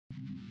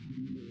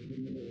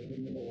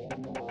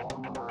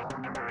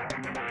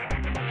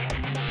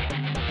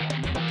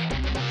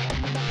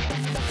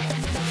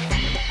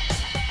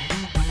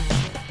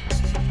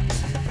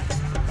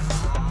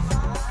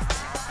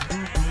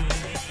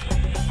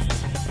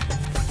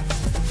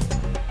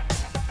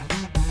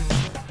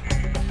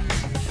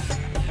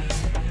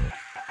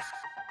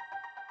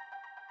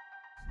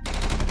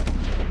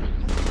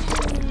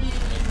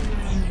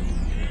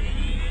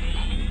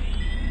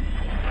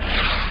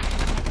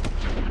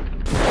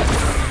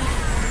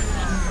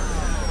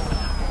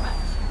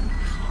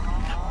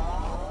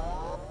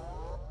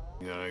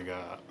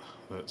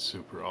that's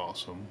super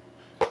awesome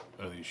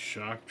are these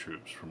Shock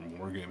Troops from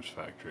Wargames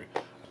Factory.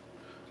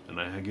 And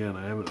I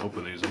haven't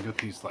opened these. I got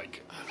these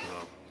like, I don't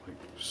know, like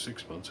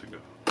 6 months ago.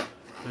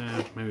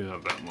 Maybe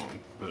not that long,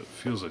 but it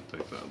feels like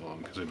that long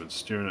because they've been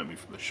staring at me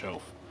from the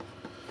shelf.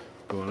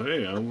 Going,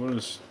 hey, I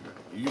want to,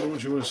 you want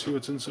to see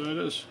what's inside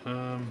us?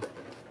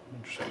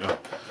 Interesting. Oh,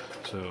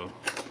 so,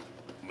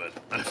 but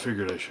I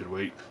figured I should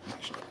wait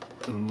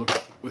and look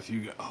with you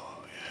guys. Oh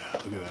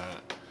yeah, look at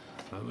that.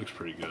 That looks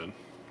pretty good.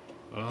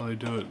 Oh, they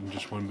do it in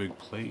just one big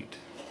plate.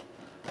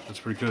 That's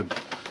pretty good.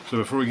 So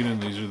before we get in,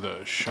 these are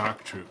the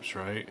Shock Troops,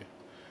 right?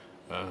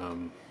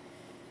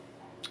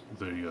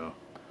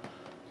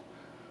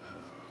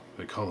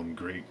 They call them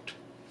Great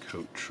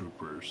Coat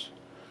Troopers.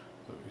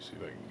 Let me see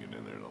if I can get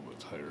in there a little bit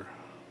tighter.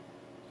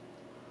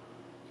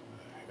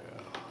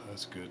 Yeah,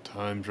 that's good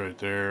times right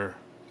there.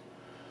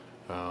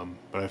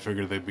 But I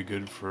figured they'd be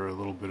good for a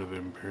little bit of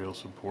Imperial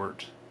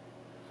support.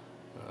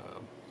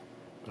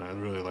 And I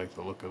really like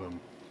the look of them.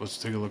 Let's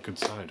take a look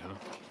inside, huh?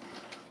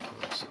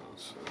 Let's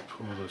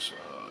pull this.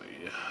 Oh,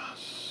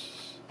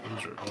 yes.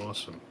 Those are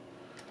awesome.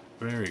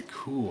 Very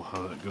cool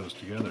how that goes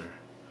together.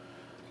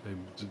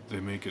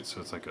 They make it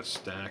so it's like a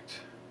stacked.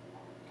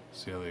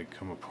 See how they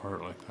come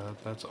apart like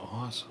that? That's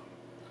awesome.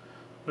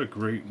 What a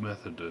great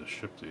method to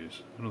ship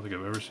these. I don't think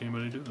I've ever seen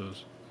anybody do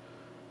those.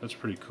 That's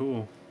pretty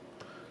cool.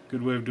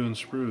 Good way of doing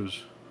sprues.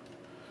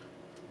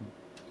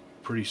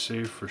 Pretty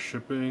safe for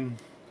shipping.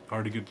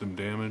 Hard to get them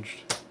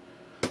damaged.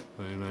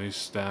 A nice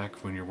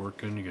stack when you're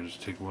working. You can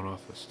just take one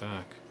off the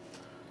stack.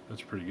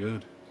 That's pretty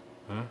good,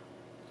 huh?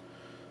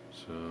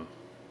 So,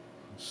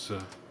 let's.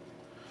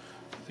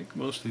 I think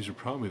most of these are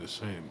probably the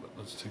same, but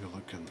let's take a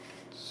look and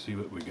see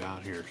what we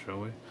got here,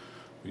 shall we?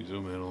 We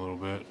zoom in a little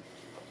bit.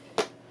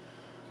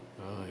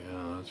 Oh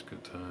yeah, that's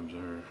good times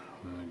there.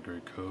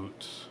 Great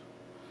coats.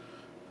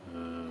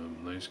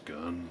 Nice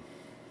gun.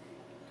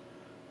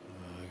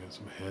 I got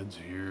some heads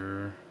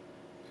here.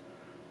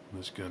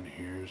 This gun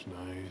here is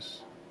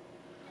nice.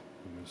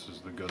 And this is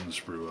the gun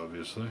sprue,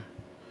 obviously.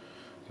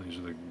 These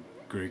are the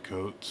gray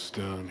coats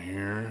down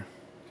here.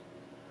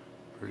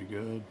 Pretty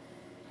good.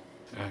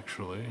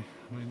 Actually,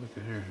 let me look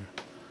at here.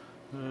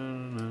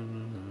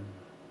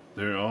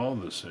 They're all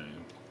the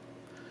same.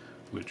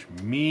 Which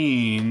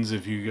means,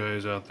 if you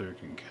guys out there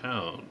can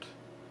count,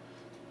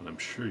 and I'm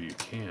sure you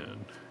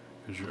can,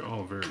 because you're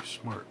all very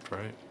smart,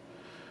 right?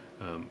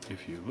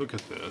 If you look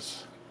at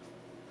this,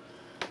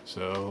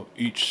 so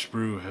each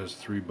sprue has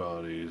 3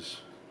 bodies,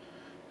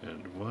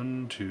 and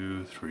 1,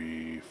 2,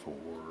 3, 4,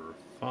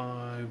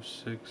 5,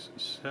 6,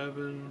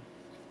 7.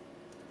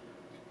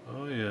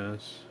 Oh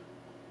yes.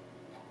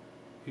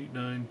 8,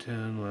 9,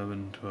 10,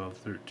 11, 12,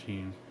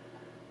 13,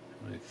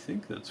 and I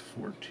think that's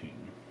 14,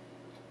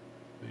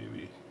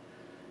 maybe,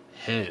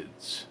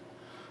 heads.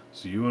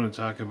 So you want to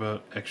talk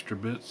about extra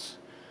bits?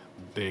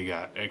 They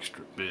got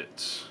extra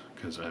bits,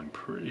 because I'm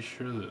pretty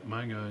sure that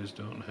my guys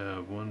don't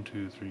have 1,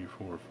 2, 3,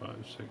 4,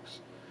 5, 6,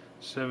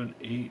 7,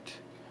 8,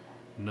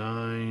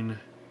 9,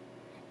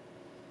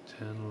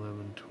 10,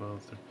 11,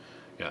 12, 13.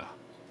 Yeah,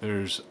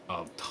 there's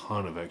a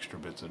ton of extra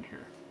bits in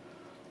here.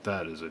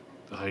 That is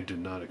I did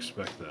not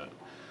expect that.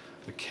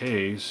 The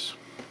case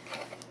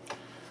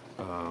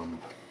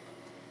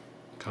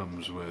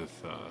comes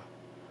with,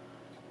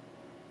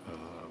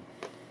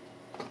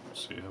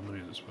 let's see, how many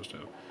is it supposed to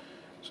have?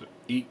 So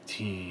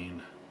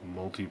 18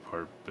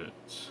 multi-part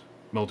bits,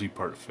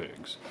 multi-part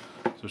figs.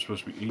 So there's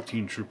supposed to be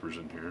 18 troopers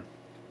in here.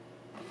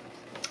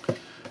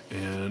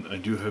 And I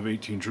do have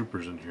 18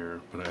 troopers in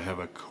here, but I have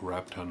a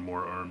crap ton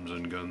more arms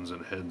and guns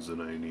and heads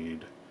than I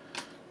need.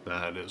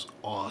 That is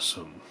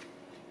awesome.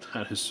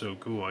 That is so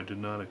cool. I did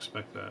not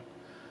expect that.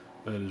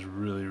 That is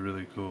really,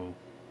 really cool.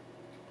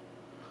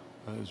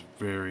 That is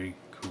very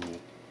cool.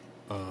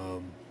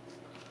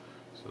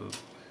 So,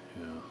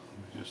 yeah,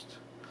 let me just,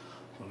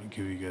 I want to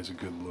give you guys a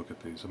good look at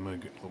these. I'm going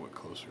to get a little bit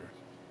closer.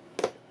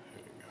 There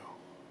you go.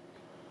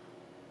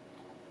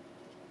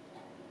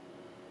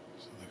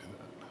 So look at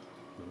that.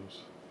 Those.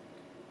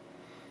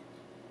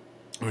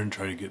 We're going to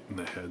try to get in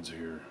the heads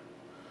here.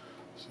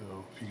 So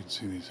if you can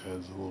see these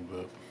heads a little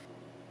bit.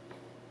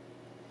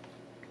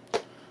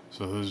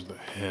 So those are the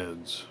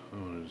heads. I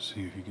wanted to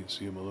see if you can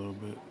see them a little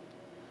bit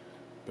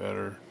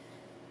better.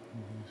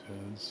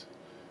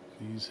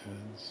 These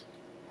heads,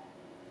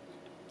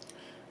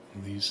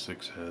 and these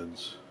 6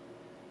 heads.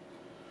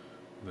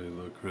 They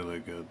look really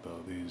good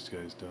though. These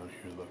guys down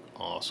here look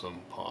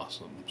awesome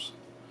possums.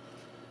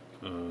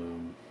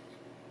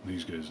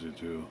 These guys do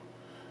too.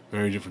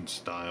 Very different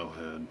style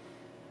head.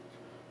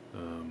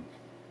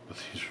 But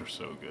these are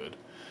so good.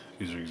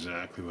 These are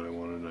exactly what I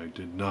wanted, and I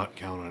did not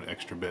count on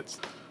extra bits.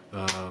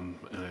 And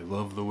I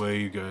love the way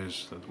you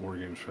guys at the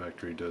Wargames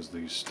Factory does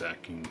these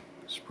stacking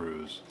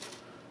sprues.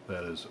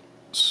 That is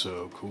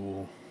so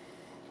cool.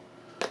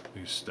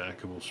 These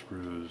stackable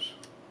sprues.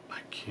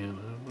 I can't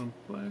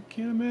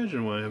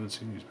imagine why I haven't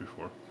seen these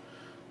before.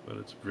 But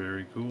it's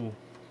very cool.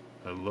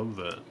 I love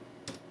that.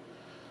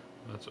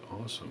 That's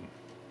awesome.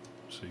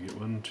 So you get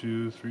 1,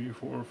 2, 3,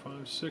 4,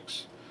 5,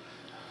 6.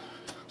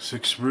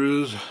 6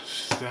 sprues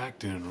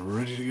stacked and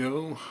ready to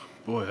go.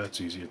 Boy, that's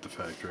easy at the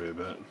factory, I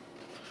bet.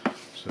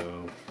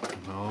 So,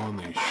 all in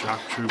the Shock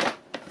Troop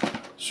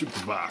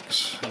Super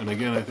Box. And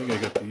again, I think I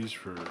got these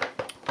for,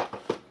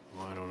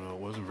 well, I don't know,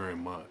 it wasn't very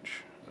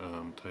much.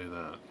 I'll tell you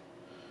that.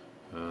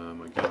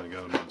 Again, I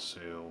got them on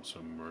sale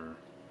somewhere.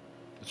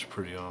 It's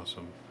pretty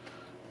awesome.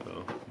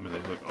 So, I mean,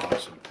 they look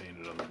awesome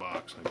painted on the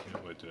box. I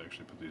can't wait to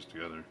actually put these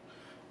together.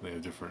 They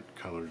have different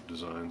colored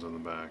designs on the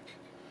back.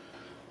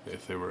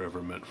 If they were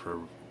ever meant for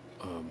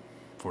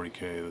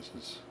 40K,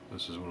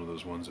 this is one of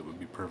those ones that would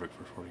be perfect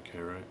for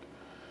 40K, right?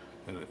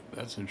 And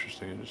that's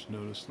interesting. I just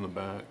noticed in the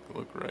back.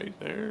 Look right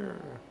there.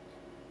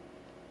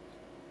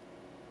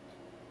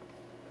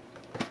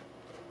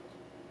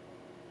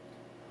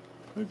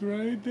 Look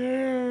right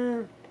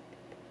there.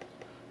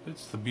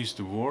 It's the Beast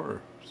of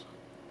War.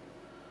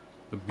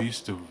 The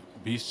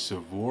Beasts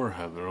of War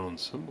have their own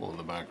symbol in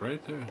the back,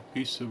 right there.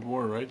 Beasts of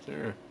War, right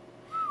there.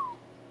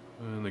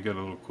 And they got a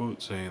little quote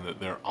saying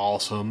that they're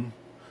awesome,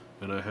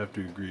 and I have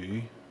to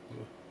agree.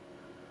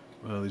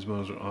 Wow, these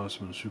models are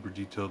awesome and super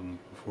detailed and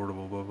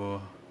affordable, blah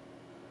blah.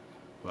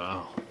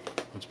 Wow,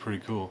 that's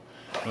pretty cool.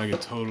 And I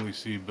could totally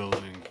see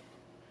building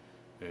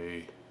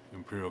a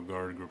Imperial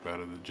Guard group out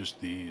of just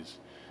these.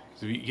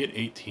 So if you get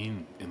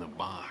 18 in the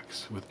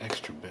box with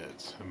extra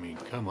bits, I mean,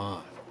 come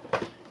on.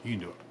 You can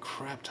do a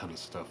crap ton of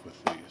stuff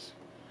with these.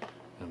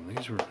 And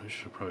these were, I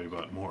should have probably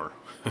bought more.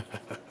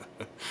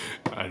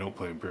 I don't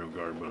play Imperial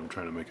Guard, but I'm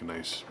trying to make a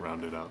nice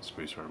rounded out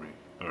Space Army,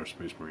 or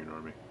Space Marine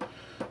Army.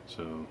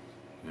 So,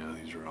 yeah,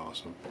 these are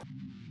awesome.